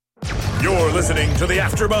You're listening to the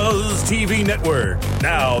AfterBuzz TV Network,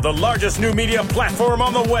 now the largest new media platform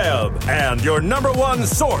on the web, and your number one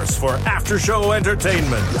source for after-show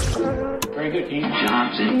entertainment. Very good, Dean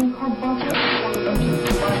Johnson.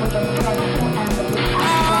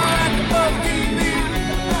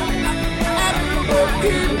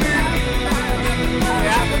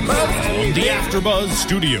 From the AfterBuzz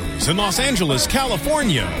Studios in Los Angeles,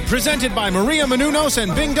 California, presented by Maria Menounos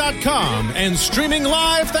and Bing.com, and streaming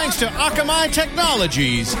live thanks to Akamai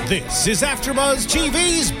Technologies, this is AfterBuzz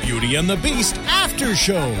TV's Beauty and the Beast After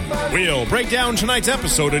Show. We'll break down tonight's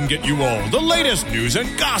episode and get you all the latest news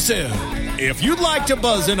and gossip. If you'd like to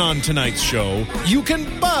buzz in on tonight's show, you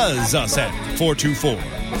can buzz us at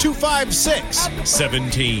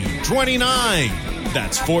 424-256-1729.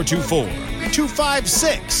 That's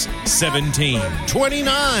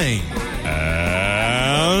 424-256-1729.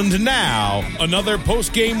 And now, another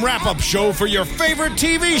post-game wrap-up show for your favorite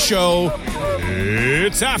TV show.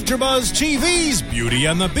 It's AfterBuzz TV's Beauty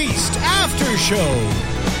and the Beast After Show.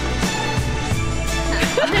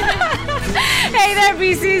 Hey there,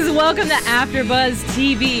 BCs. Welcome to AfterBuzz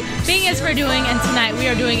TV. Bing is for doing, and tonight we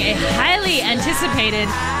are doing a highly anticipated,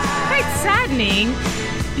 quite saddening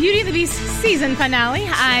Beauty and the Beast season finale.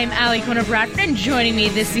 I'm Allie Kona Bradford, and joining me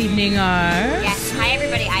this evening are... Yes, hi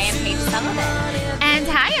everybody, I am Paige Sullivan. And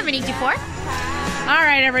hi, I'm Anita Ford. All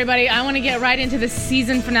right, everybody, I want to get right into the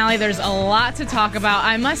season finale. There's a lot to talk about.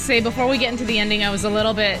 I must say, before we get into the ending, I was a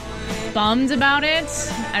little bit bummed about it.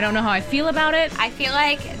 I don't know how I feel about it. I feel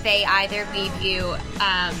like they either leave you,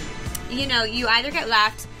 you either get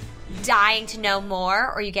left dying to know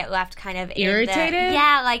more, or you get left kind of irritated.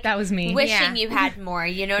 That was me. Wishing you had more.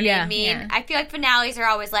 You know what I mean? Yeah. I feel like finales are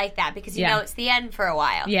always like that because you know it's the end for a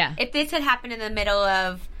while. Yeah. If this had happened in the middle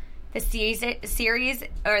of the series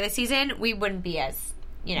or the season, we wouldn't be as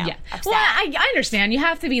upset. Well, I understand. You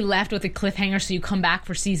have to be left with a cliffhanger so you come back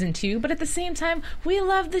for season 2, but at the same time, we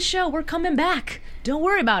love the show. We're coming back. Don't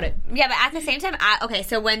worry about it. Yeah, but at the same time,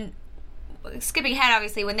 so when skipping ahead,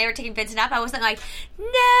 obviously, when they were taking Vincent up, I wasn't like, no.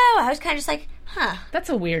 I was kind of just like, huh. That's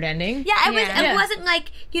a weird ending. Yeah, it wasn't like,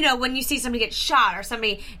 when you see somebody get shot or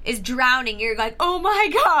somebody is drowning, you're like, oh my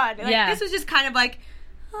God. This was just kind of like,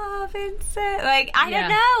 oh, Vincent. I don't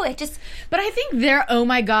know. It just... But I think their oh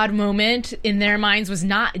my God moment in their minds was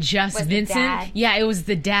not just Vincent. Yeah, it was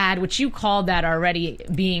the dad, which you called that already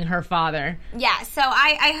being her father. Yeah, so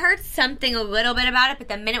I heard something a little bit about it, but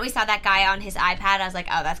the minute we saw that guy on his iPad, I was like,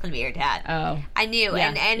 oh, that's going to be your dad. Oh. I knew.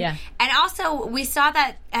 Yeah. And also, we saw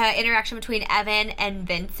that interaction between Evan and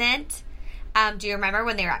Vincent. Do you remember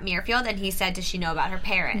when they were at Muirfield and he said, does she know about her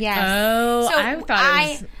parents? Yes. Oh, so I thought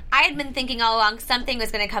it was... I had been thinking all along something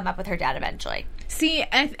was going to come up with her dad eventually. See,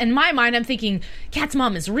 in my mind, I'm thinking, Kat's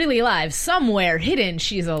mom is really alive. Somewhere hidden,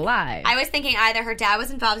 she's alive. I was thinking either her dad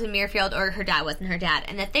was involved in Muirfield or her dad wasn't her dad.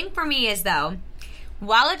 And the thing for me is, though,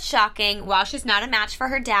 while it's shocking, while she's not a match for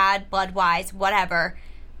her dad, blood-wise, whatever,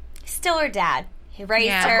 still her dad. He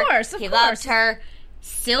raised her. Of course. He loved her.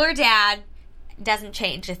 Still her dad. Doesn't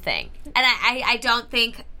change a thing. And I don't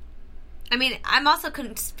think... I mean, I'm also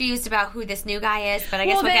confused about who this new guy is, but I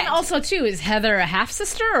guess we'll then also, too, is Heather a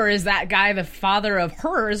half-sister, or is that guy the father of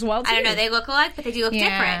her as well, too? I don't know. They look alike, but they do look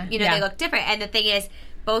different. They look different. And the thing is,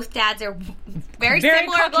 both dads are very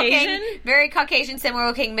similar Caucasian? looking, very Caucasian, similar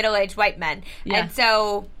looking, middle-aged white men. Yeah. And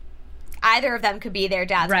so either of them could be their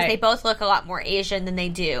dads, because they both look a lot more Asian than they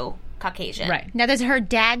do Caucasian. Right. Now, does her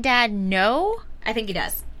dad know? I think he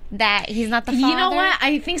does. That he's not the father? You know what?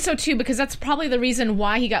 I think so, too, because that's probably the reason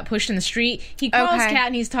why he got pushed in the street. He calls Kat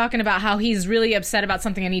and he's talking about how he's really upset about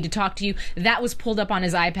something. I need to talk to you. That was pulled up on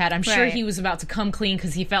his iPad. I'm sure he was about to come clean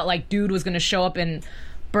because he felt like dude was going to show up and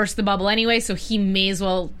burst the bubble anyway, so he may as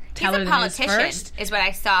well tell her the news first. He's a politician, is what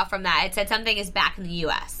I saw from that. It said something is back in the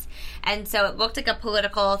U.S. And so it looked like a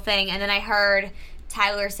political thing, and then I heard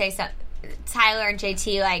Tyler and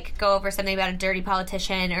JT, go over something about a dirty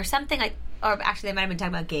politician or something or actually they might have been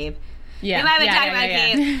talking about Gabe. Yeah. They might have been talking about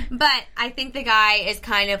Gabe. But I think the guy is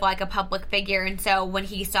kind of like a public figure, and so when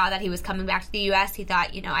he saw that he was coming back to the U.S., he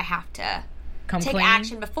thought, I have to take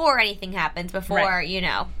action before anything happens, before,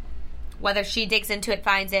 whether she digs into it,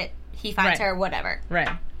 finds it, he finds her, whatever. Right.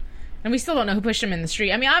 And we still don't know who pushed him in the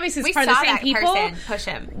street. I mean, obviously, it's part of the same people. Person push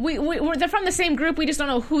him. They're from the same group. We just don't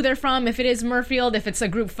know who they're from. If it is Muirfield, if it's a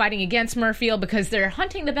group fighting against Muirfield, because they're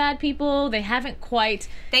hunting the bad people. They haven't quite.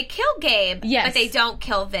 They kill Gabe, but they don't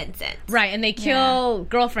kill Vincent. Right, and they kill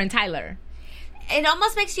girlfriend Tyler. It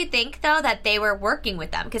almost makes you think, though, that they were working with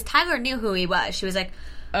them, because Tyler knew who he was. She was like,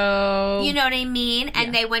 oh, you know what I mean?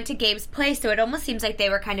 And they went to Gabe's place, so it almost seems like they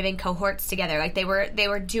were kind of in cohorts together. Like they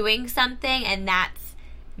were doing something, and that's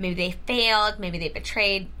maybe they failed, maybe they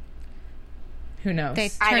betrayed Who knows? They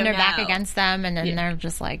turn their back against them, and then they're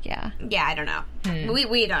just like, Yeah, I don't know.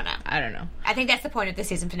 We don't know. I don't know. I think that's the point of the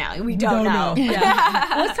season finale. We don't know. Yeah.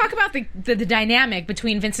 Well, let's talk about the dynamic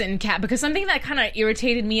between Vincent and Kat, because something that kind of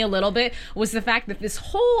irritated me a little bit was the fact that this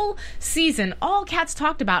whole season, all Kat's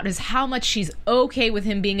talked about is how much she's okay with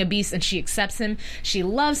him being a beast and she accepts him. She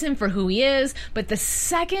loves him for who he is. But the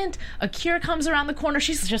second a cure comes around the corner,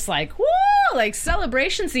 she's just like, woo, like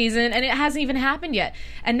celebration season, and it hasn't even happened yet.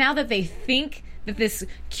 And now that they think that this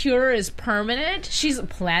cure is permanent, she's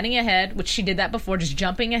planning ahead, which she did that before, just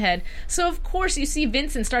jumping ahead. So, of course, you see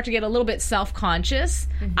Vincent start to get a little bit self-conscious,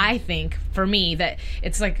 I think, for me, that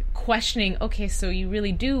it's like questioning, okay, so you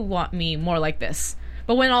really do want me more like this.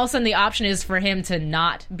 But when all of a sudden the option is for him to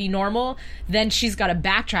not be normal, then she's got to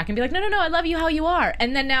backtrack and be like, no, I love you how you are.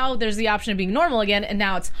 And then now there's the option of being normal again, and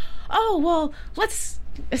now it's, oh, well, let's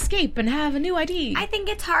escape and have a new ID. I think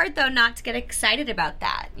it's hard, though, not to get excited about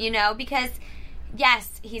that, because...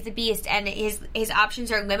 Yes, he's a beast, and his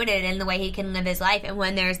options are limited in the way he can live his life. And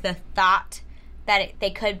when there's the thought that they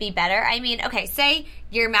could be better, I mean, okay, say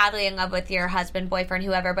you're madly in love with your husband, boyfriend,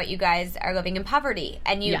 whoever, but you guys are living in poverty,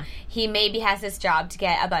 and he maybe has this job to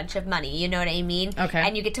get a bunch of money. You know what I mean? Okay.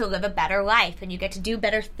 And you get to live a better life, and you get to do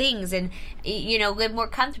better things, and live more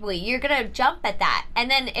comfortably. You're gonna jump at that,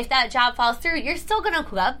 and then if that job falls through, you're still gonna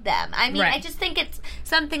love them. I mean, right. I just think it's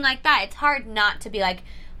something like that. It's hard not to be like,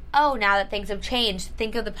 oh, now that things have changed,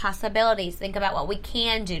 think of the possibilities. Think about what we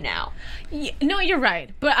can do now. No, you're right.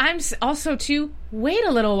 But I'm also, too, wait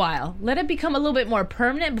a little while. Let it become a little bit more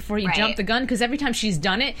permanent before you jump the gun, because every time she's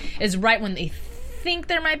done it is right when they think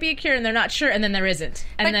there might be a cure and they're not sure, and then there isn't.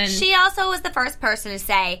 And then she also was the first person to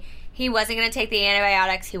say he wasn't going to take the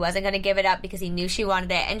antibiotics, he wasn't going to give it up because he knew she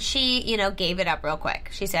wanted it, and she, gave it up real quick.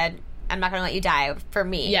 She said, I'm not going to let you die for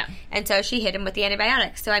me. Yeah. And so she hit him with the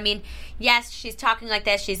antibiotics. So, I mean, yes, she's talking like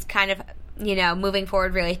this. She's kind of, moving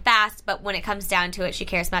forward really fast. But when it comes down to it, she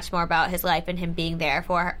cares much more about his life and him being there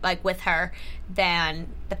for her, like with her, than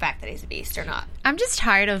the fact that he's a beast or not. I'm just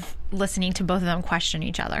tired of listening to both of them question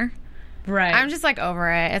each other. Right. I'm just,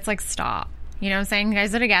 over it. It's like, stop. You know what I'm saying? You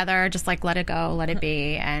guys are together. Just, let it go. Let it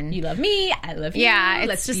be. And you love me. I love you. Yeah.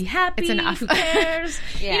 Let's just be happy. It's enough. Who cares?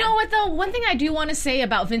 Yeah. You know what, though? One thing I do want to say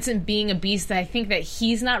about Vincent being a beast that I think that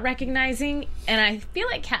he's not recognizing, and I feel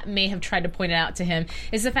like Kat may have tried to point it out to him,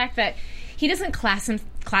 is the fact that he doesn't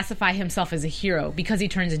classify himself as a hero because he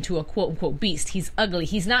turns into a quote-unquote beast. He's ugly.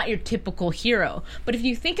 He's not your typical hero. But if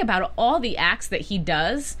you think about it, all the acts that he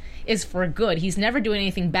does is for good. He's never doing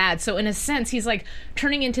anything bad. So in a sense, he's like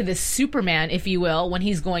turning into this Superman, if you will, when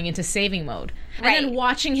he's going into saving mode. Right. And then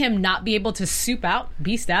watching him not be able to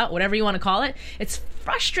beast out, whatever you want to call it, it's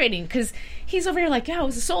frustrating because he's over here like, yeah, I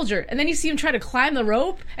was a soldier. And then you see him try to climb the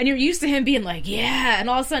rope, and you're used to him being like, yeah. And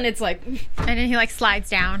all of a sudden it's like... And then he slides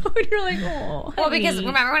down. And you're like, oh, well, because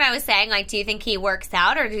remember when I was saying, do you think he works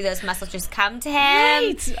out, or do those muscles just come to him?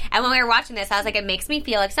 Right. And when we were watching this, I was like, it makes me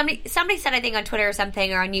feel like somebody said, I think on Twitter or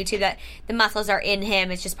something, or on YouTube, that the muscles are in him.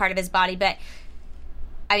 It's just part of his body. But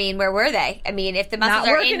I mean, where were they? I mean, if the muscles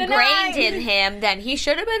are ingrained in him, then he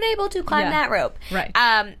should have been able to climb that rope. Right.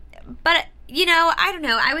 But, I don't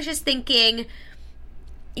know. I was just thinking,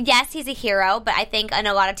 yes, he's a hero, but I think in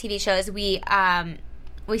a lot of TV shows we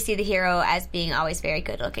see the hero as being always very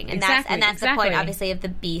good looking. And that's the point, obviously, of the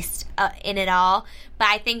beast in it all. But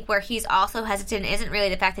I think where he's also hesitant isn't really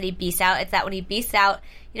the fact that he beasts out. It's that when he beasts out,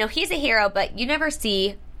 he's a hero, but you never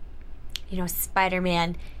see,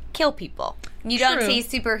 Spider-Man kill people. You don't see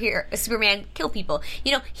Superman kill people.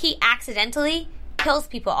 He accidentally kills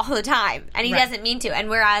people all the time, and he doesn't mean to. And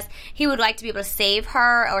whereas he would like to be able to save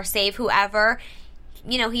her or save whoever,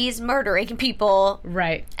 he's murdering people.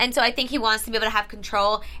 Right. And so I think he wants to be able to have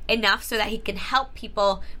control enough so that he can help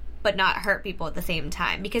people but not hurt people at the same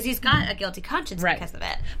time, because he's got a guilty conscience because of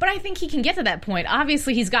it. But I think he can get to that point.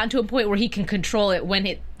 Obviously, he's gotten to a point where he can control it when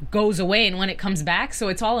it goes away and when it comes back. So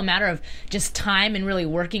it's all a matter of just time and really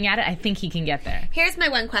working at it. I think he can get there. Here's my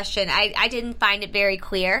one question. I didn't find it very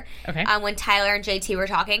clear when Tyler and JT were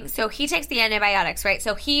talking. So he takes the antibiotics, right?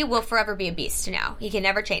 So he will forever be a beast now. He can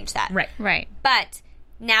never change that. Right. But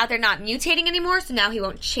now they're not mutating anymore, so now he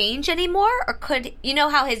won't change anymore? Or could,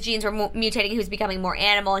 how his genes were mutating, he was becoming more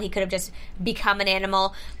animal, and he could have just become an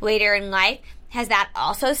animal later in life? Has that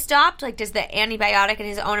also stopped? Does the antibiotic and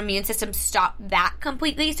his own immune system stop that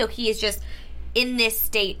completely, so he is just in this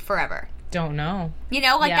state forever? Don't know.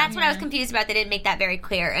 That's what I was confused about. They didn't make that very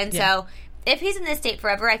clear. And so, if he's in this state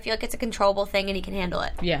forever, I feel like it's a controllable thing, and he can handle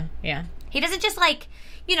it. Yeah. He doesn't just,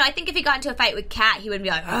 I think if he got into a fight with Kat, he would be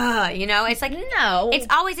like, it's like, no. It's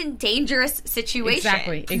always in dangerous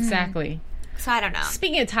situations. Exactly. So I don't know.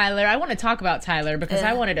 Speaking of Tyler, I want to talk about Tyler because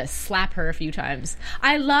I wanted to slap her a few times.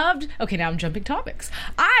 Okay, now I'm jumping topics.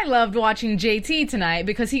 I loved watching JT tonight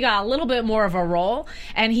because he got a little bit more of a role,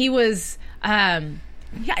 and he was, he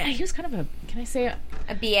was kind of can I say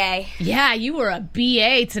a BA? Yeah, you were a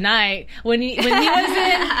BA tonight when he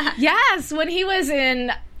was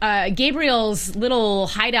in Gabriel's little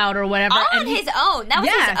hideout or whatever. All on his own. That was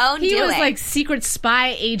his own doing. He was like secret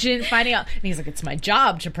spy agent finding out. And he's like, it's my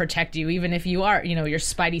job to protect you, even if you are, your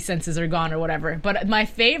spidey senses are gone or whatever. But my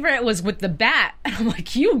favorite was with the bat. And I'm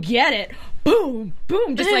like, you get it. Boom,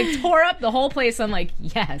 boom. Just like tore up the whole place. I'm like,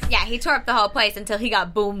 yes. Yeah, he tore up the whole place until he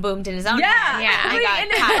got boomed in his own head. Yeah. I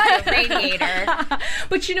got caught in a radiator.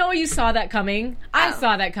 But you saw that coming. I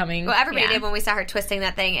saw that coming. Well, everybody did when we saw her twisting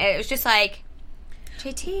that thing. It was just like,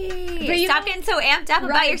 JT, stop getting so amped up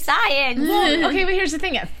about your science. Well, okay, but here's the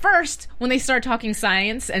thing. At first, when they started talking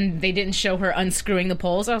science and they didn't show her unscrewing the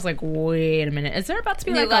poles, I was like, wait a minute. Is there about to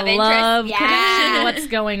be like a love connection? What's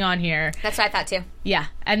going on here? That's what I thought, too. Yeah.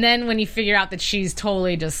 And then when you figure out that she's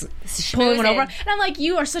totally just pulling one over. And I'm like,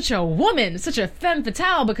 you are such a woman, such a femme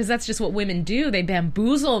fatale, because that's just what women do. They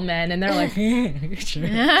bamboozle men, and they're like, sure.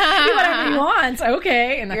 Do whatever you want.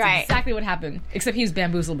 Okay. And that's exactly what happened. Except he was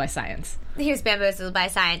bamboozled by science. He was bamboozled by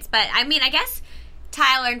science. But, I mean, I guess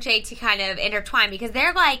Tyler and JT kind of intertwine because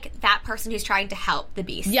they're like that person who's trying to help the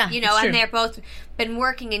beast. Yeah, and they're both been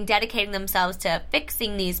working and dedicating themselves to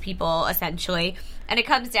fixing these people, essentially. And it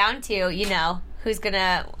comes down to, who's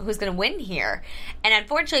gonna win here. And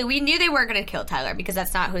unfortunately, we knew they weren't gonna kill Tyler because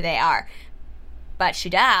that's not who they are. But she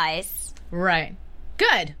dies. Right.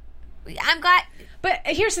 Good. I'm glad. But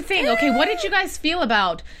here's the thing. Okay, what did you guys feel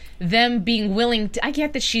about them being willing to... I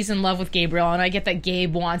get that she's in love with Gabriel, and I get that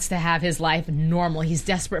Gabe wants to have his life normal. He's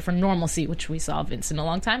desperate for normalcy, which we saw Vincent a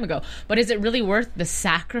long time ago. But is it really worth the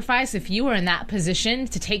sacrifice if you were in that position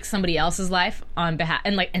to take somebody else's life on behalf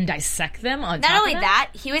and dissect them on top Not only of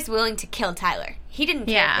that, he was willing to kill Tyler. He didn't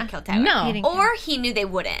care if they killed Tyler. No. Or he knew they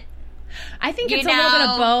wouldn't. I think it's a little bit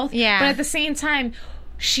of both. Yeah. But at the same time,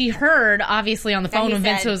 she heard, obviously, on the phone when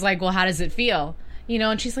Vincent was like, well, how does it feel?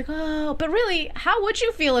 And she's like, oh, but really, how would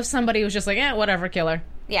you feel if somebody was just like, whatever, kill her?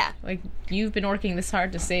 Yeah. Like, you've been working this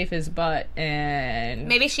hard to save his butt, and...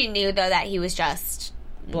 Maybe she knew, though, that he was just...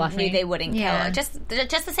 bluffing. Knew they wouldn't kill her. Just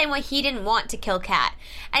the same way he didn't want to kill Kat.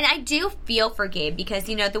 And I do feel for Gabe because,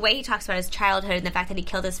 the way he talks about his childhood and the fact that he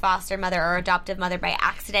killed his foster mother or adoptive mother by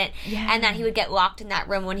accident and that he would get locked in that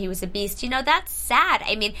room when he was a beast, that's sad.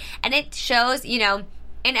 I mean, and it shows,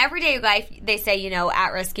 in everyday life, they say,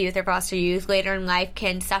 at-risk youth or foster youth later in life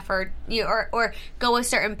can suffer or go a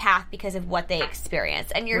certain path because of what they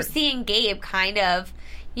experience. And you're seeing Gabe kind of,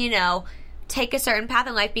 take a certain path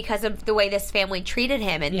in life because of the way this family treated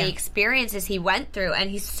him and the experiences he went through.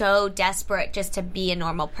 And he's so desperate just to be a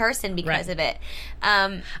normal person because of it.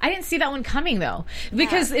 I didn't see that one coming, though.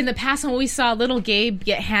 Because in the past, when we saw little Gabe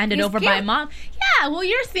get handed over by mom... Yeah, well,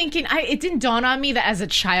 you're thinking... it didn't dawn on me that as a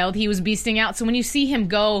child he was beasting out. So when you see him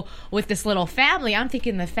go with this little family, I'm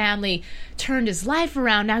thinking the family turned his life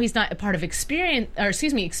around. Now he's not a part of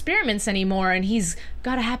experiments anymore, and he's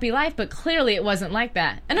got a happy life. But clearly it wasn't like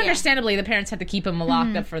that. And understandably, the parents had to keep him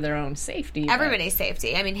locked up for their own safety. Everybody's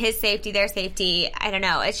safety. I mean, his safety, their safety. I don't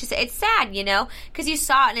know. It's sad, because you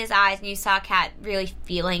saw it in his eyes, and you saw Kat really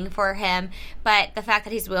feeling for him. But the fact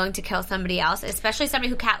that he's willing to kill somebody else, especially somebody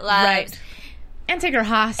who Kat loves... Right. And take her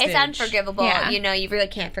hostage. It's unforgivable. Yeah. You really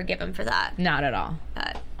can't forgive him for that. Not at all.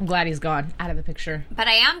 I'm glad he's gone. Out of the picture. But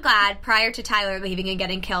I am glad, prior to Tyler leaving and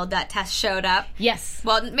getting killed, that Tess showed up. Yes.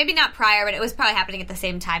 Well, maybe not prior, but it was probably happening at the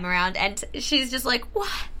same time around. And she's just like, what?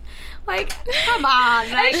 Like, come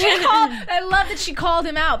on. Like, I love that she called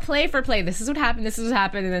him out, play for play. This is what happened,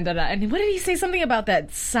 and then da-da. And what did he say? Something about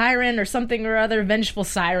that siren or something or other, vengeful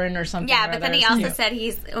siren or something. Yeah, but then he also said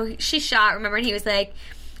she's shot, remember? And he was like...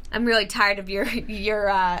 I'm really tired of your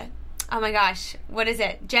oh my gosh, what is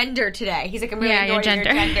it? Gender today. He's like, I'm really annoyed with your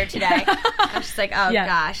gender today. I'm just like, oh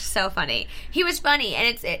gosh, so funny. He was funny,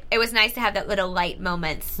 and it was nice to have that little light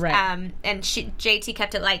moments. Right. And JT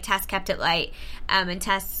kept it light, Tess kept it light, and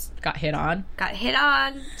Tess got hit on.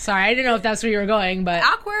 Sorry, I didn't know if that's where you were going, but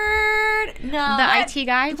awkward. No, the IT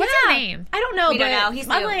guy. What's his name? I don't know. We don't know. He's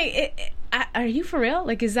new. I'm like. Are you for real?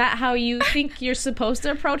 Like, is that how you think you're supposed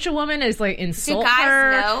to approach a woman? Is like insult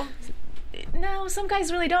her? Do guys know? No, some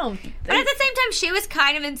guys really don't. But at the same time, she was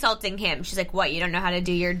kind of insulting him. She's like, "What? You don't know how to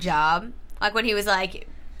do your job?" Like when he was like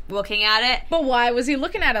looking at it. But why was he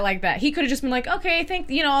looking at it like that? He could have just been like, "Okay,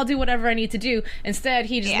 I'll do whatever I need to do." Instead,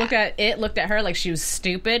 he just looked at her like she was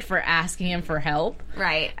stupid for asking him for help,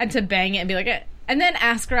 right? And to bang it and be like, and then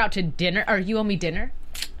ask her out to dinner. Or you owe me dinner.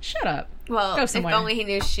 Shut up. Well, go somewhere. If only he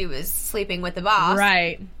knew she was sleeping with the boss.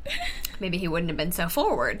 Right. Maybe he wouldn't have been so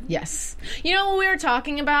forward. Yes. You know what we were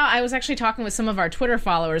talking about? I was actually talking with some of our Twitter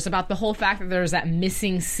followers about the whole fact that there was that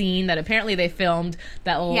missing scene that apparently they filmed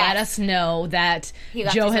that let us know that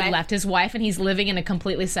Joe had left his wife and he's living in a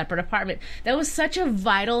completely separate apartment. That was such a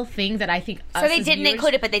vital thing that I think So they didn't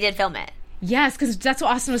include it, but they did film it. Yes, because that's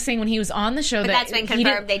what Austin was saying when he was on the show. But that's been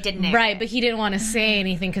confirmed they didn't air Right, it. but he didn't want to say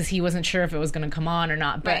anything because he wasn't sure if it was going to come on or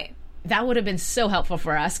not. But that would have been so helpful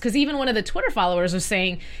for us, because even one of the Twitter followers was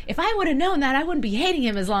saying, if I would have known that, I wouldn't be hating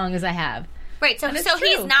him as long as I have. Right, so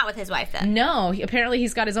he's not with his wife then? No, apparently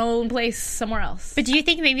he's got his own place somewhere else. But do you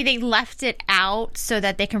think maybe they left it out so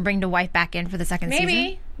that they can bring the wife back in for the second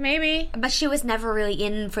season? Maybe. But she was never really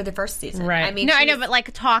in for the first season. Right. I mean, no, I know, but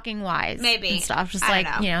like talking wise. Maybe. And stuff. Just I like,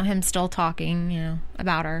 don't know. him still talking,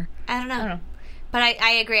 about her. I don't know. But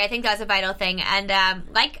I agree. I think that's a vital thing. And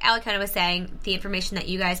like Alicona was saying, the information that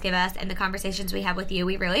you guys give us and the conversations we have with you,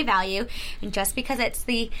 we really value. And just because it's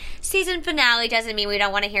the season finale doesn't mean we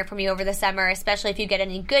don't want to hear from you over the summer, especially if you get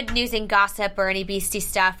any good news and gossip or any beastie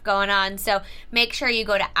stuff going on. So make sure you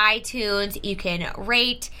go to iTunes. You can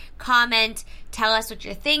rate, comment, tell us what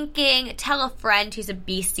you're thinking. Tell a friend who's a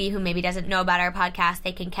beastie who maybe doesn't know about our podcast.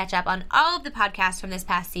 They can catch up on all of the podcasts from this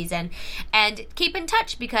past season. And keep in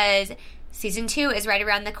touch, because Season 2 is right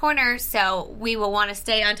around the corner, so we will want to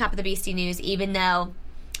stay on top of the Beastie News, even though,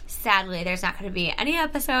 sadly, there's not going to be any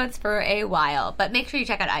episodes for a while. But make sure you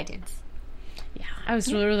check out iTunes. Yeah, I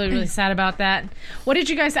was really, really sad about that. What did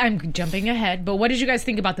you guys... I'm jumping ahead, but what did you guys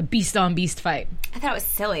think about the beast-on-beast fight? I thought it was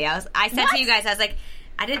silly. I said to you guys, I was like,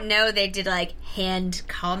 I didn't know they did, like, hand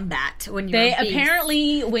combat when you were a beast.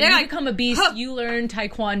 Apparently, when you become a beast, you learn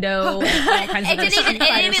taekwondo and all kinds of It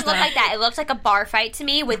didn't even look like that. It looks like a bar fight to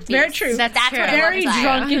me with beasts. Very true. That's true. What Very it looks like.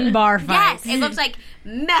 drunken bar fight. Yes, it looks like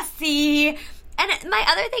messy. And my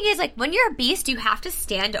other thing is, like, when you're a beast, you have to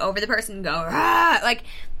stand over the person and go, rah! Like,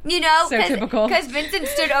 so typical. Because Vincent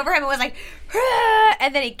stood over him and was like, rah!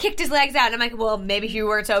 And then he kicked his legs out. And I'm like, well, maybe if you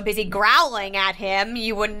weren't so busy growling at him,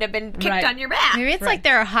 you wouldn't have been kicked on your back. Maybe it's like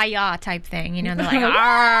their hi-ya type thing, they're like,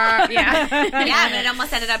 argh. Yeah, and it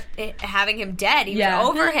almost ended up having him dead. He was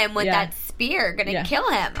over him with that spear, gonna kill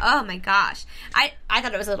him. Oh my gosh. I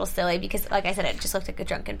thought it was a little silly because, like I said, it just looked like a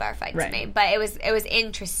drunken bar fight to me. But it was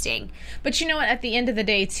interesting. But you know what? At the end of the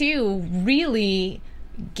day, too, really,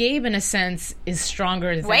 Gabe, in a sense, is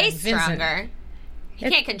stronger than Vincent. Way stronger. He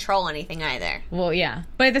can't control anything either. Well, yeah.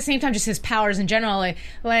 But at the same time, just his powers in general.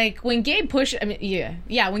 Like when Gabe pushes... I mean,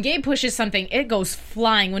 when Gabe pushes something, it goes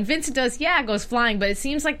flying. When Vincent does, it goes flying. But it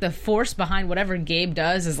seems like the force behind whatever Gabe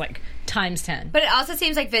does is, like, times 10. But it also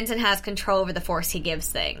seems like Vincent has control over the force he gives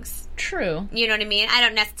things. True. You know what I mean? I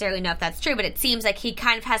don't necessarily know if that's true, but it seems like he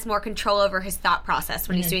kind of has more control over his thought process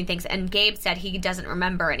when he's doing things. And Gabe said he doesn't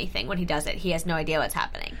remember anything when he does it. He has no idea what's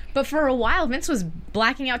happening. But for a while, Vince was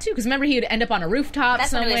blacking out, too. Because remember, he would end up on a rooftop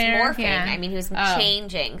somewhere. When he was morphing. Yeah. I mean, he was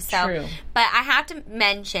changing. So, true. But I have to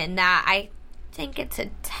mention that I think it's a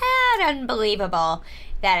tad unbelievable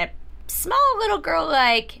that a small little girl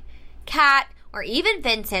like Kat or even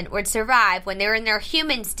Vincent would survive when they were in their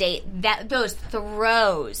human state, that those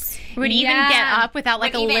throws. Would even get up without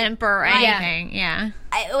like a limp or anything. Yeah.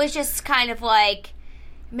 It was just kind of like,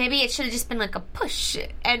 maybe it should have just been like a push.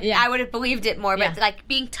 And I would have believed it more. But like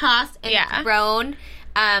being tossed and thrown,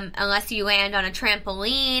 unless you land on a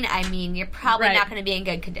trampoline, I mean, you're probably not going to be in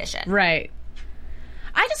good condition. Right.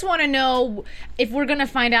 I just want to know if we're going to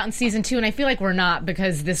find out in season 2, and I feel like we're not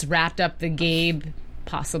because this wrapped up the Gabe,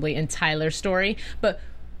 possibly, and Tyler story. But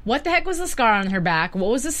what the heck was the scar on her back?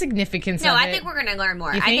 What was the significance of it? No, I think we're going to learn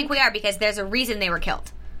more. I think we are, because there's a reason they were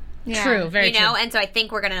killed. Yeah. True, very true. And so I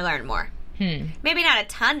think we're going to learn more. Maybe not a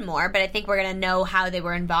ton more, but I think we're going to know how they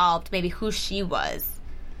were involved, maybe who she was.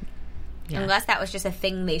 Yeah. Unless that was just a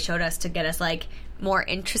thing they showed us to get us, like, more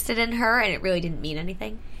interested in her, and it really didn't mean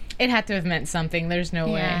anything. It had to have meant something. There's no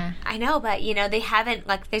way. I know, but, they haven't,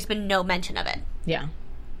 like, there's been no mention of it. Yeah.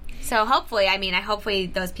 So hopefully, hopefully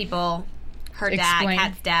those people, her dad,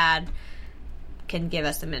 Kat's dad, can give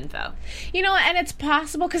us some info. And it's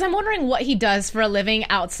possible, because I'm wondering what he does for a living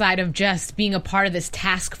outside of just being a part of this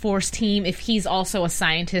task force team, if he's also a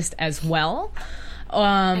scientist as well.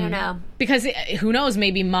 I don't know. Because who knows,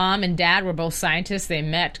 maybe mom and dad were both scientists. They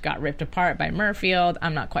met, got ripped apart by Murfield.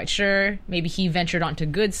 I'm not quite sure. Maybe he ventured onto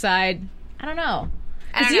good side. I don't know.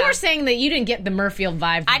 Because you were saying that you didn't get the Murfield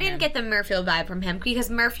vibe from him. I didn't get the Murfield vibe from him, because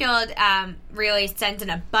Murfield really sent in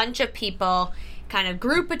a bunch of people, kind of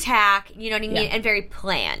group attack, you know what I mean, and very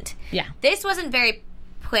planned. Yeah. This wasn't very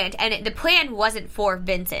planned, and the plan wasn't for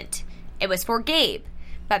Vincent. It was for Gabe.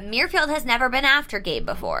 But Murfield has never been after Gabe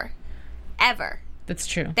before. Ever. That's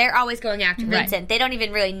true. They're always going after Vincent. Right. They don't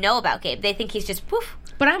even really know about Gabe. They think he's just poof.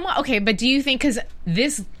 But do you think, because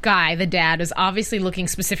this guy, the dad, is obviously looking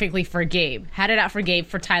specifically for Gabe, had it out for Gabe,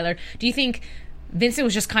 for Tyler. Do you think Vincent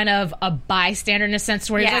was just kind of a bystander in a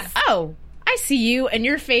sense where he's like, oh, I see you, and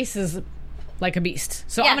your face is like a beast,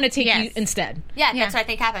 so I'm going to take you instead. Yeah, that's what I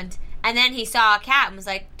think happened. And then he saw Kat and was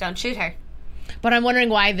like, don't shoot her. But I'm wondering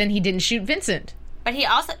why then he didn't shoot Vincent. But he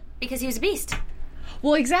also, because he was a beast.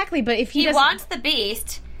 Well, exactly, but if he wants the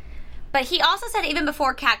beast, but he also said even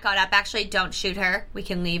before Kat got up, actually, don't shoot her. We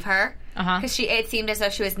can leave her. Because it seemed as though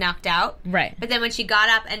she was knocked out. Right. But then when she got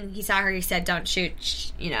up and he saw her, he said, don't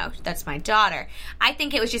shoot, that's my daughter. I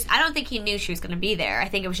think it was just, I don't think he knew she was going to be there. I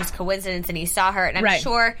think it was just coincidence and he saw her. And I'm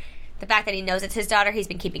sure the fact that he knows it's his daughter, he's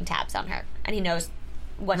been keeping tabs on her. And he knows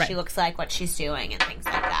what she looks like, what she's doing, and things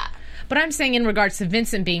like that. But I'm saying in regards to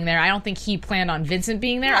Vincent being there, I don't think he planned on Vincent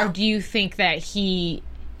being there. No. Or do you think that he,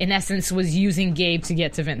 in essence, was using Gabe to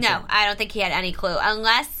get to Vincent? No, I don't think he had any clue.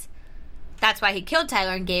 Unless that's why he killed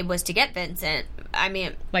Tyler and Gabe was to get Vincent. I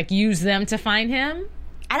mean... Like, use them to find him?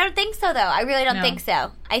 I don't think so, though. I really don't think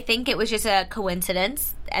so. I think it was just a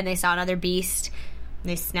coincidence, and they saw another beast, and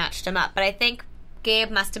they snatched him up. But I think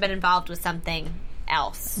Gabe must have been involved with something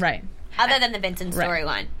else. Right. Other than the Vincent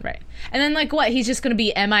storyline. Right. And then, like, what? He's just going to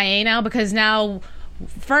be MIA now? Because now,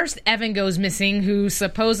 first Evan goes missing, who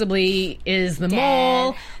supposedly is the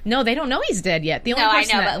mole. No, they don't know he's dead yet. The only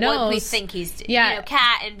person that knows... we think he's dead. Yeah.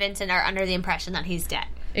 Kat and Vincent are under the impression that he's dead.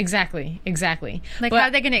 Exactly. Like, how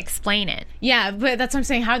are they going to explain it? Yeah, but that's what I'm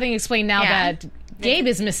saying. How are they going to explain now that Gabe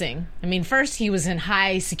is missing? I mean, first he was in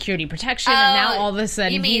high security protection, and now all of a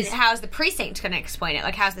sudden you mean how's the precinct going to explain it?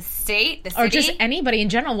 Like, how's the state, the city? Or just anybody in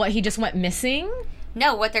general, what, he just went missing?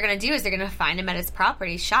 No, what they're going to do is they're going to find him at his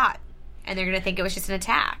property shot, and they're going to think it was just an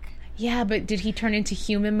attack. Yeah, but did he turn into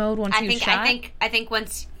human mode once he was shot? I think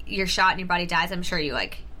once you're shot and your body dies, I'm sure you,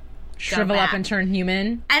 like... shrivel up and turn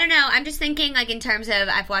human? I don't know. I'm just thinking, like, in terms of...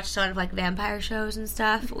 I've watched a lot of, like, vampire shows and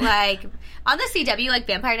stuff. Like, on the CW, like,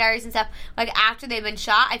 Vampire Diaries and stuff, like, after they've been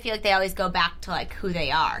shot, I feel like they always go back to, like, who they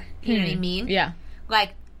are. You know what I mean? Yeah.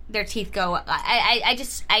 Like, their teeth go...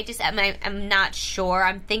 I'm not sure.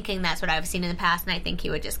 I'm thinking that's what I've seen in the past, and I think he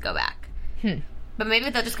would just go back. But maybe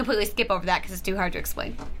they'll just completely skip over that because it's too hard to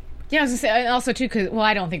explain. Yeah, I was going to say, also, too, because... Well,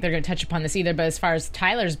 I don't think they're going to touch upon this either, but as far as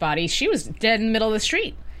Tyler's body, she was dead in the middle of the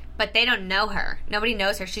street. But they don't know her. Nobody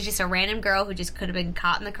knows her. She's just a random girl who just could have been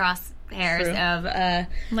caught in the crosshairs of a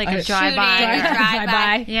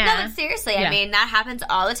drive-by. Yeah. No, but seriously, I mean, that happens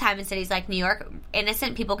all the time in cities like New York.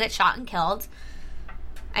 Innocent people get shot and killed.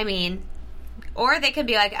 I mean, or they could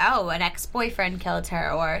be like, oh, an ex-boyfriend killed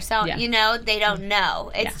her, or so. You know, they don't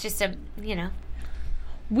know. It's just a,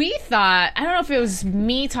 We thought, I don't know if it was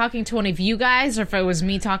me talking to one of you guys or if it was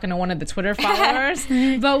me talking to one of the Twitter followers,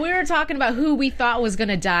 but we were talking about who we thought was going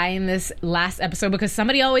to die in this last episode, because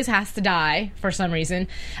somebody always has to die for some reason,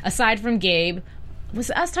 aside from Gabe. Was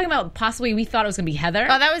us talking about possibly we thought it was going to be Heather?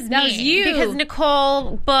 Oh, that was me. That was you. Because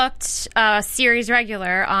Nicole booked a series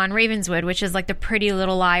regular on Ravenswood, which is like the Pretty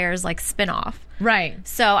Little Liars like spinoff. Right.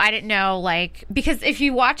 So I didn't know, like, because if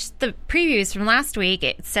you watched the previews from last week,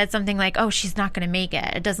 it said something like, oh, she's not going to make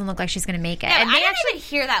it. It doesn't look like she's going to make it. Yeah, and I didn't even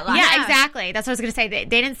hear that last Yeah, exactly. That's what I was going to say. They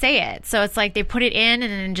didn't say it. So it's like they put it in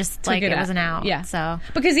and then just like it wasn't out. Yeah. So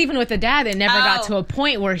because even with the dad, it never got to a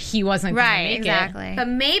point where he wasn't going to make exactly. But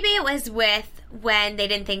maybe it was with when they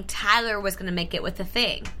didn't think Tyler was going to make it with the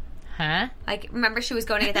thing. Huh? Like, remember she was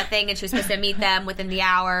going to get that thing and she was supposed to meet them within the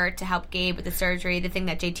hour to help Gabe with the surgery, the thing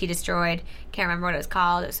that JT destroyed. Can't remember what it was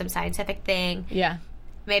called. It was some scientific thing. Yeah.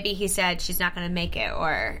 Maybe he said she's not going to make it,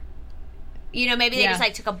 or, maybe they just,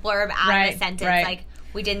 like, took a blurb out of the sentence. Like,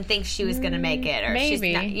 we didn't think she was going to make it, or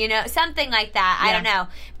maybe. She's not, something like that. Yeah. I don't know.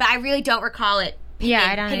 But I really don't recall it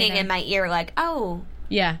pinging in my ear like, oh.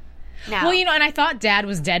 Yeah. No. Well, and I thought Dad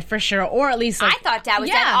was dead for sure, or at least like, I thought Dad was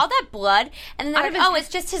dead. All that blood, and then they're like, oh, it's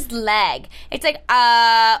just his leg. It's like,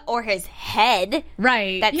 or his head.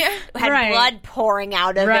 Right. That had blood pouring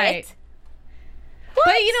out of it. What?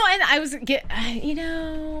 But, and I was,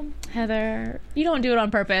 Heather, you don't do it on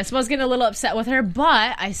purpose. I was getting a little upset with her,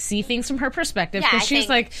 but I see things from her perspective. Yeah, she was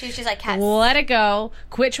just like, let it go.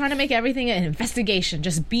 Quit trying to make everything an investigation.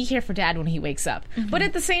 Just be here for Dad when he wakes up. Mm-hmm. But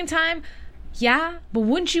at the same time, yeah, but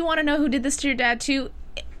wouldn't you want to know who did this to your dad, too,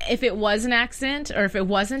 if it was an accident or if it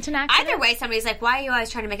wasn't an accident? Either way, somebody's like, why are you always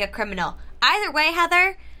trying to make a criminal? Either way,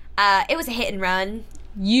 Heather, it was a hit and run.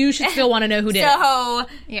 You should still want to know who did it. So,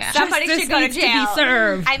 somebody should go to jail. To be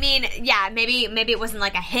served. I mean, yeah, maybe it wasn't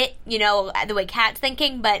like a hit, the way Kat's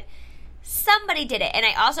thinking, but somebody did it. And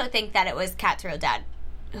I also think that it was Kat's real dad.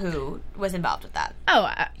 who was involved with that.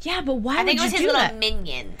 Oh, yeah, but why would you do that? I think it was his little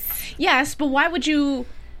minions. Yes, but why would you...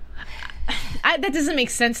 that doesn't make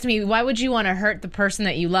sense to me. Why would you want to hurt the person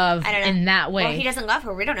that you love in that way? Well, he doesn't love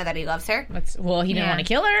her. We don't know that he loves her. He didn't want to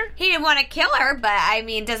kill her. He didn't want to kill her, but, I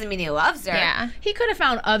mean, doesn't mean he loves her. Yeah. He could have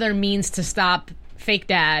found other means to stop fake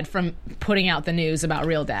dad from putting out the news about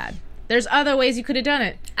real dad. There's other ways you could have done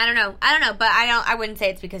it. I don't know, but I wouldn't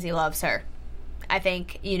say it's because he loves her. I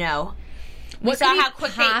think, What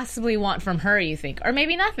could he possibly want from her, you think? Or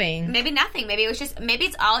maybe nothing. Maybe nothing. Maybe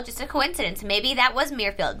it's all just a coincidence. Maybe that was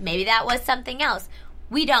Muirfield. Maybe that was something else.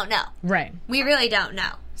 We don't know. Right. We really don't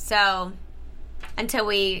know. So, until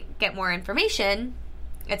we get more information,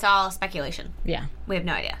 it's all speculation. Yeah. We have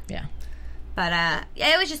no idea. Yeah. But,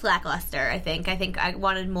 it was just lackluster, I think. I think I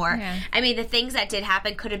wanted more. Yeah. I mean, the things that did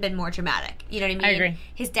happen could have been more dramatic. You know what I mean? I agree.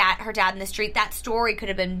 Her dad in the street, that story could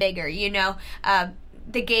have been bigger,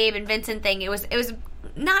 the Gabe and Vincent thing, it was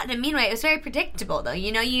not in a mean way. It was very predictable, though.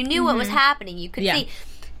 You knew what was happening. You could see,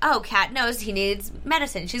 Kat knows he needs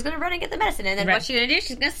medicine. She's going to run and get the medicine. And then what's she going to do?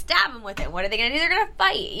 She's going to stab him with it. What are they going to do? They're going to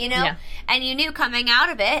fight, Yeah. And you knew coming out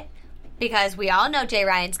of it, because we all know Jay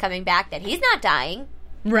Ryan's coming back, that he's not dying.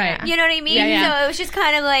 Right. You know what I mean? Yeah. So it was just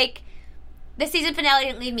kind of like, the season finale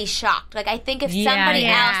didn't leave me shocked. Like, I think if somebody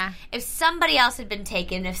else had been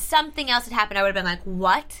taken, if something else had happened, I would have been like,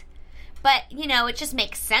 what? But, it just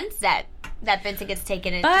makes sense that Vincent gets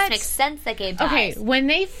taken. It just makes sense that Gabe dies. Okay, when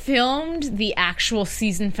they filmed the actual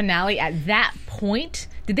season finale at that point,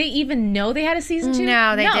 did they even know they had a season 2?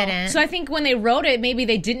 No, they didn't. So I think when they wrote it, maybe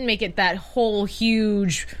they didn't make it that whole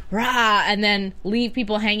huge rah and then leave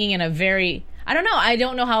people hanging in a very... I don't know. I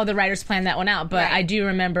don't know how the writers planned that one out, but I do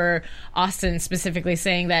remember Austin specifically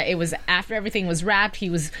saying that it was after everything was wrapped,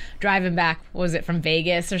 he was driving back, from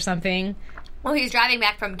Vegas or something? Well, he was driving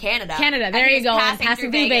back from Canada. There you go. Passing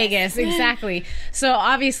through Vegas. Exactly. So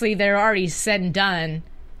obviously they're already said and done.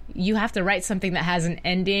 You have to write something that has an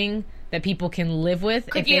ending that people can live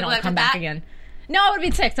with if they don't come back again. No, I would be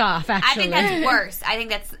ticked off, actually. I think that's worse. I think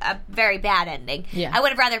that's a very bad ending. Yeah. I would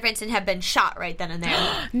have rather Vincent have been shot right then and there.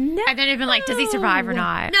 No. And then it'd been like, does he survive or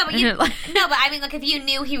not? No, but I mean, like, if you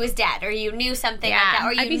knew he was dead, or you knew something like that,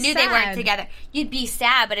 or you knew they weren't together, you'd be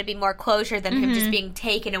sad, but it'd be more closure than him just being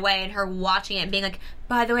taken away and her watching it and being like,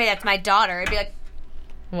 by the way, that's my daughter. It'd be like,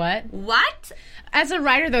 What? As a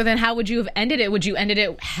writer, though, then how would you have ended it? Would you ended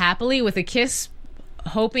it happily with a kiss,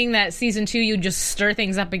 hoping that season 2 you'd just stir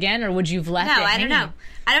things up again, or would you have left it hanging? No,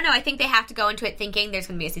 I don't know. I think they have to go into it thinking there's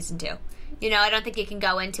going to be a season 2. I don't think you can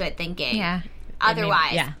go into it thinking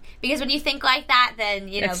otherwise. Because when you think like that, then,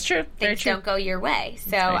 it's true. things don't go your way.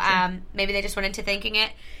 So maybe they just went into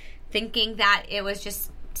thinking that it was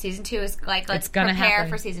just season 2 is like, let's prepare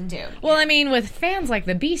for season 2. Well, I mean, with fans like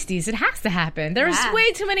the Beasties, it has to happen. There's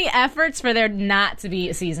way too many efforts for there not to be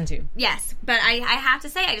a season 2. Yes, but I have to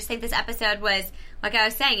say, I just think this episode was, like I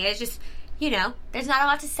was saying, it's just, there's not a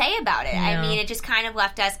lot to say about it. No. I mean, it just kind of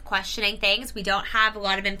left us questioning things. We don't have a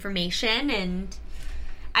lot of information, and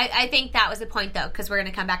I think that was the point, though, because we're going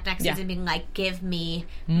to come back next season being like, give me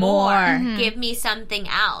more. Mm-hmm. Give me something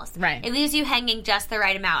else. Right. It leaves you hanging just the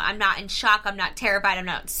right amount. I'm not in shock. I'm not terrified. I'm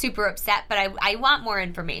not super upset, but I want more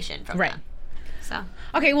information from them. So.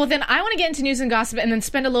 Okay, well, then I want to get into news and gossip and then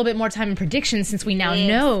spend a little bit more time in predictions since we now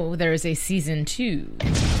know there is a season 2.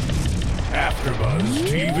 AfterBuzz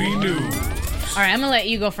TV News. All right, I'm going to let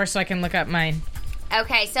you go first so I can look up mine.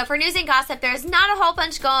 Okay, so for news and gossip, there's not a whole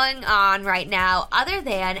bunch going on right now, other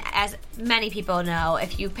than, as many people know,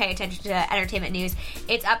 if you pay attention to entertainment news,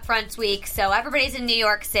 it's Upfronts week, so everybody's in New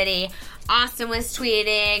York City. Austin was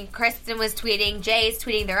tweeting, Kristen was tweeting, Jay's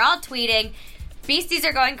tweeting, they're all tweeting. Beasties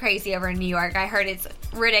are going crazy over in New York. I heard it's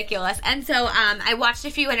ridiculous. And so I watched a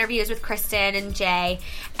few interviews with Kristen and Jay,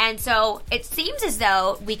 and so it seems as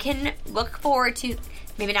though we can look forward to...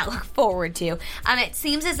 Maybe not look forward to. It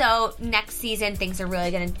seems as though next season things are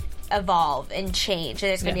really going to evolve and change.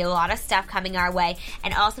 There's going to be a lot of stuff coming our way.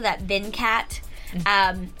 And also that VinCat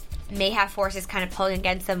may have forces kind of pulling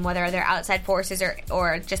against them, whether they're outside forces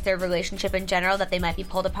or just their relationship in general, that they might be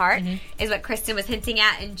pulled apart, is what Kristen was hinting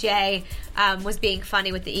at. And Jay was being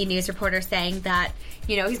funny with the E! News reporter saying that,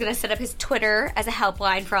 he's going to set up his Twitter as a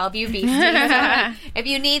helpline for all of you Beasties. If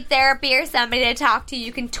you need therapy or somebody to talk to,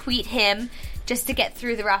 you can tweet him, just to get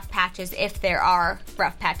through the rough patches, if there are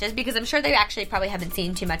rough patches, because I'm sure they actually probably haven't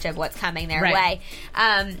seen too much of what's coming their way.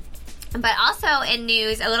 But also in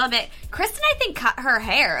news, a little bit, Kristen, I think, cut her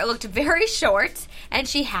hair. It looked very short, and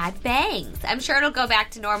she had bangs. I'm sure it'll go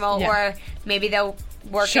back to normal, or maybe they'll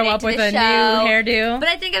show up with a new hairdo. But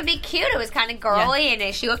I think it'd be cute. It was kind of girly,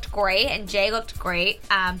 and she looked great, and Jay looked great.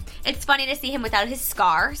 It's funny to see him without his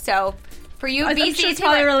scar, so... For you, I'm sure it's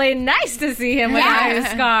probably really nice to see him without his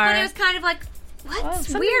scar. But it was kind of like,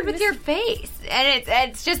 what's weird with your face? And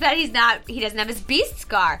it's just that he doesn't have his beast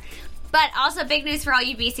scar. But also big news for all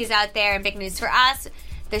you beasties out there, and big news for us.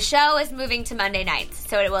 The show is moving to Monday nights,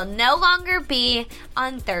 so it will no longer be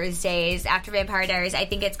on Thursdays after Vampire Diaries. I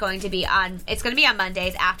think it's going to be on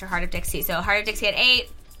Mondays after Heart of Dixie. So Heart of Dixie at 8,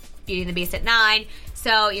 Beauty and the Beast at 9.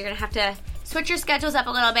 So you're going to have to switch your schedules up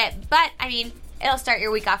a little bit. But, I mean, it'll start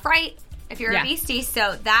your week off right if you're a beastie.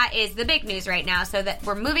 So that is the big news right now. So that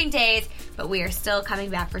we're moving days, but we are still coming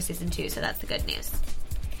back for season 2. So that's the good news.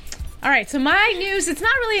 All right, so my news, it's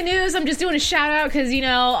not really a news. I'm just doing a shout-out because,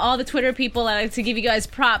 all the Twitter people, I like to give you guys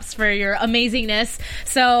props for your amazingness.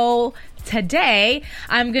 So today,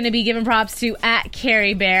 I'm going to be giving props to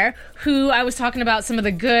 @CarrieBear, who I was talking about some of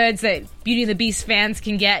the goods that Beauty and the Beast fans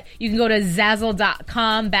can get. You can go to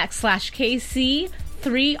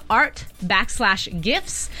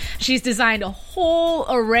Zazzle.com/KC3art/gifts. She's designed a whole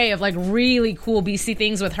array of really cool beastie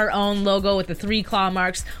things with her own logo with the 3 claw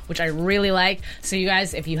marks, which I really like. So you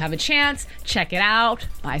guys, if you have a chance, check it out.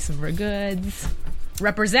 Buy some of her goods.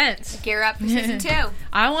 Represent. Gear up for season 2.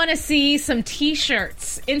 I want to see some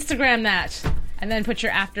t-shirts. Instagram that. And then put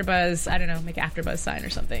your AfterBuzz, I don't know, make an AfterBuzz sign or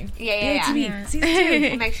something. Yeah. Season 2.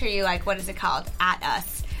 We'll make sure you what is it called? @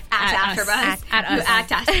 us. At AfterBuzz. At us. You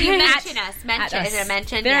at us. You mention us. Mention. Is it a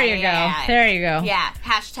mention? There you go. There you go. Yeah.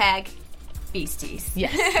 #Beasties.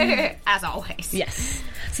 Yes. As always. Yes.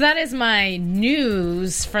 So that is my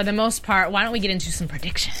news for the most part. Why don't we get into some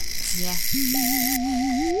predictions? Yes.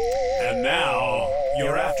 And now,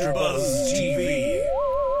 your AfterBuzz TV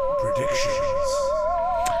predictions.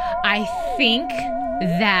 I think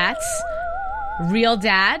that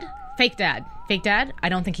fake dad, I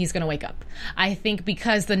don't think he's going to wake up. I think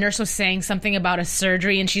because the nurse was saying something about a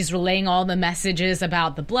surgery and she's relaying all the messages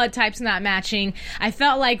about the blood types not matching, I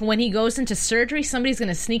felt like when he goes into surgery, somebody's going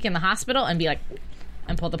to sneak in the hospital and be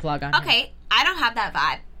and pull the plug on him. Okay, I don't have that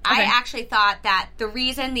vibe. Okay. I actually thought that the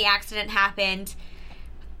reason the accident happened,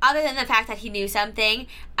 other than the fact that he knew something,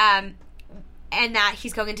 and that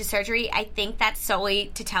he's going into surgery, I think that's solely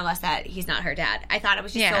to tell us that he's not her dad. I thought it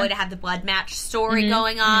was just solely to have the blood match story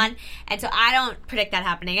going on. And so I don't predict that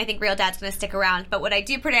happening. I think real dad's going to stick around. But what I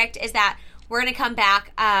do predict is that we're going to come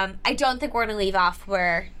back. I don't think we're going to leave off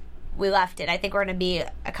where we left it. I think we're going to be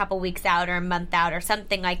a couple weeks out or a month out or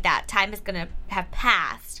something like that. Time is going to have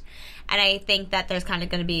passed. And I think that there's kind of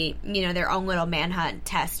going to be, their own little manhunt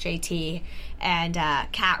test, JT and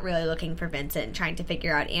Kat really looking for Vincent, trying to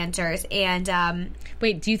figure out answers. And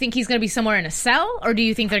wait, do you think he's going to be somewhere in a cell, or do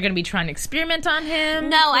you think they're going to be trying to experiment on him?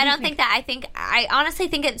 No, I don't think that. I honestly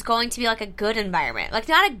think it's going to be a good environment.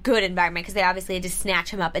 Not a good environment, because they obviously had to snatch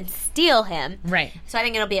him up and steal him. Right. So I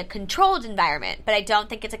think it'll be a controlled environment, but I don't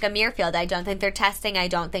think it's a Muirfield. I don't think they're testing. I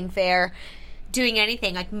don't think they're doing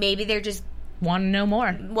anything. Maybe they're just want to know more,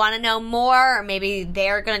 or maybe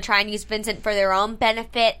they're going to try and use Vincent for their own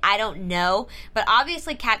benefit. I don't know. But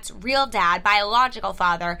obviously Kat's real dad, biological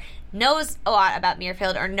father, knows a lot about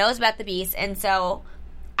Muirfield or knows about the Beast. And so,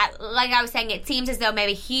 like I was saying, it seems as though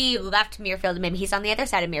maybe he left Muirfield and maybe he's on the other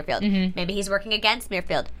side of Muirfield. Mm-hmm. Maybe he's working against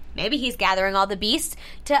Muirfield. Maybe he's gathering all the Beasts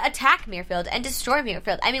to attack Muirfield and destroy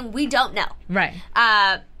Muirfield. I mean, we don't know. Right.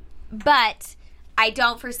 But I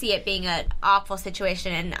don't foresee it being an awful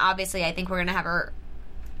situation, and obviously I think we're going to have a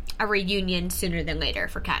reunion sooner than later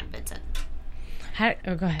for Kat and Vincent. Go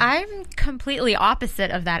ahead. I'm completely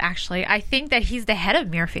opposite of that, actually. I think that he's the head of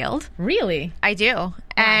Muirfield. Really? I do. Wow.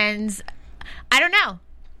 And I don't know.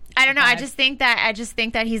 I just think that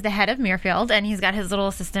he's the head of Muirfield, and he's got his little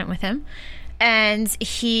assistant with him. And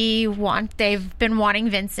they've been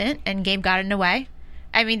wanting Vincent, and Gabe got in the way.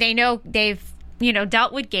 I mean, they've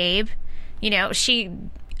dealt with Gabe.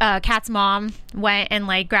 Kat's mom went and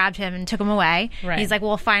grabbed him and took him away. Right. He's like,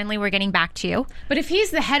 well, finally we're getting back to you. But if he's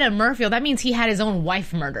the head of Muirfield, that means he had his own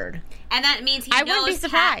wife murdered. And that means I wouldn't be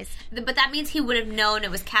surprised. But that means he would have known it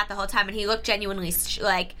was Kat the whole time, and he looked genuinely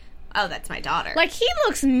oh, that's my daughter. He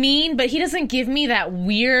looks mean, but he doesn't give me that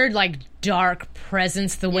weird, dark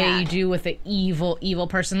presence the way you do with an evil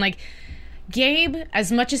person. Gabe,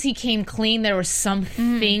 as much as he came clean, there was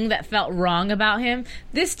something that felt wrong about him.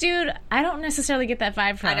 This dude, I don't necessarily get that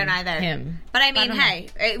vibe from him. I don't either. Him. But I mean,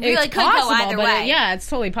 it really could go either way. It's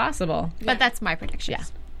totally possible. But that's my prediction. Yeah.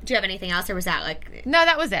 Do you have anything else, or was that No,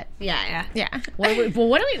 that was it. Yeah. Well,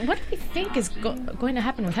 what do we think is going to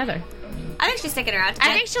happen with Heather? I think she's sticking around.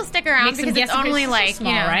 I think she'll stick around because it's only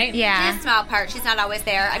small, right? Yeah. She's a small part. She's not always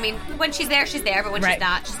there. I mean, when she's there, but when she's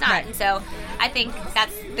not, she's not. Right. And so I think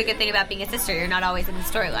that's the good thing about being a sister. You're not always in the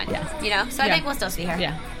storyline. Yeah. So I think we'll still see her.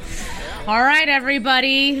 Yeah. All right,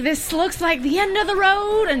 everybody. This looks like the end of the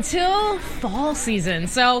road until fall season.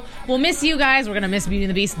 So we'll miss you guys. We're going to miss Beauty and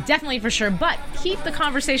the Beast, definitely for sure. But keep the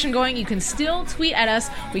conversation going. You can still tweet at us.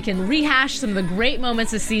 We can rehash some of the great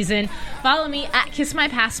moments this season. Follow me at Kiss My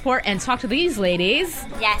Passport and talk to these ladies.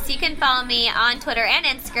 Yes, you can follow me on Twitter and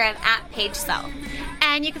Instagram at Paige Self.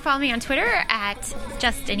 And you can follow me on Twitter at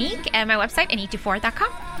JustAnique and my website, Anique24.com.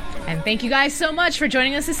 And thank you guys so much for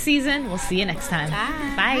joining us this season. We'll see you next time.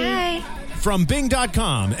 Bye. From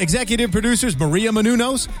Bing.com, executive producers Maria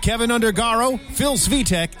Menounos, Kevin Undergaro, Phil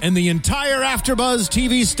Svitek, and the entire AfterBuzz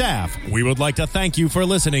TV staff, we would like to thank you for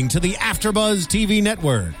listening to the AfterBuzz TV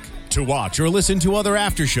network. To watch or listen to other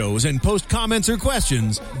after shows and post comments or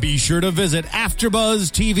questions, be sure to visit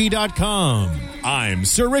AfterBuzzTV.com. I'm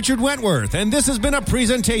Sir Richard Wentworth, and this has been a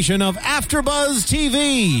presentation of AfterBuzz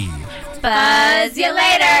TV. Buzz you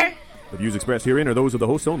later. The views expressed herein are those of the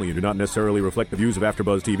hosts only and do not necessarily reflect the views of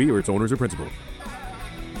AfterBuzz TV or its owners or principals.